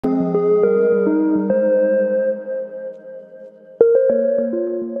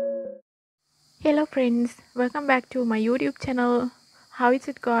friends, welcome back to my YouTube channel. How is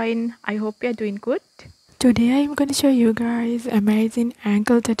it going? I hope you're doing good. Today I'm going to show you guys amazing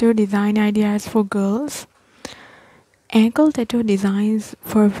ankle tattoo design ideas for girls. Ankle tattoo designs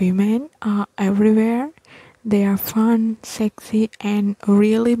for women are everywhere. They are fun, sexy and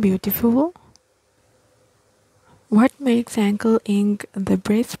really beautiful. What makes ankle ink the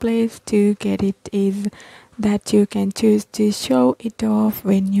best place to get it is that you can choose to show it off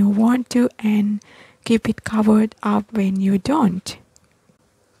when you want to and keep it covered up when you don't.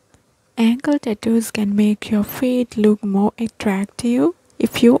 Ankle tattoos can make your feet look more attractive.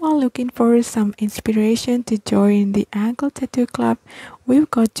 If you are looking for some inspiration to join the ankle tattoo club,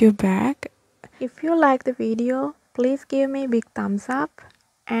 we've got your back. If you like the video, please give me a big thumbs up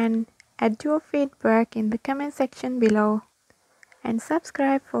and add your feedback in the comment section below. And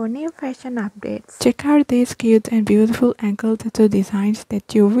subscribe for new fashion updates. Check out these cute and beautiful ankle tattoo designs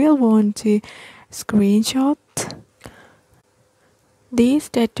that you will want to screenshot. These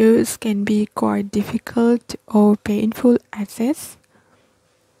tattoos can be quite difficult or painful to access.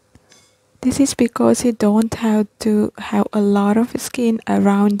 This is because you don't have to have a lot of skin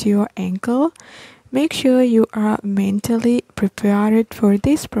around your ankle. Make sure you are mentally prepared for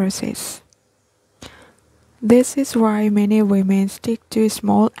this process. This is why many women stick to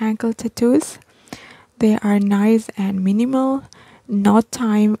small ankle tattoos. They are nice and minimal, not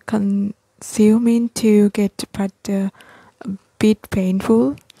time consuming to get but a bit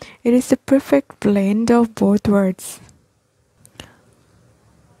painful. It is the perfect blend of both worlds.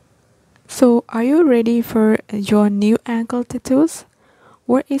 So, are you ready for your new ankle tattoos?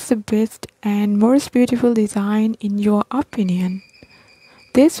 What is the best and most beautiful design in your opinion?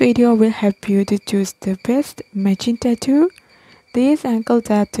 This video will help you to choose the best matching tattoo. These ankle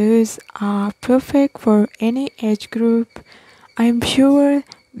tattoos are perfect for any age group. I'm sure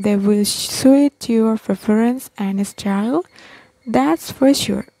they will suit your preference and style, that's for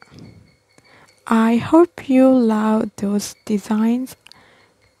sure. I hope you love those designs.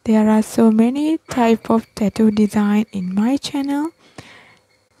 There are so many types of tattoo design in my channel.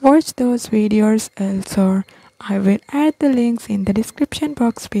 Watch those videos also. I will add the links in the description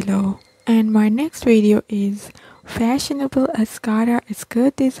box below. And my next video is fashionable Ascara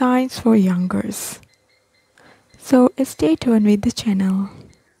skirt designs for young girls. So stay tuned with the channel.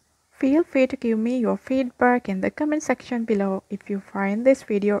 Feel free to give me your feedback in the comment section below. If you find this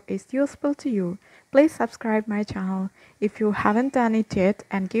video is useful to you, please subscribe my channel if you haven't done it yet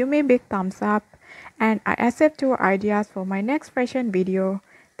and give me a big thumbs up. And I accept your ideas for my next fashion video.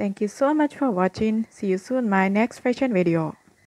 Thank you so much for watching. See you soon my next fashion video.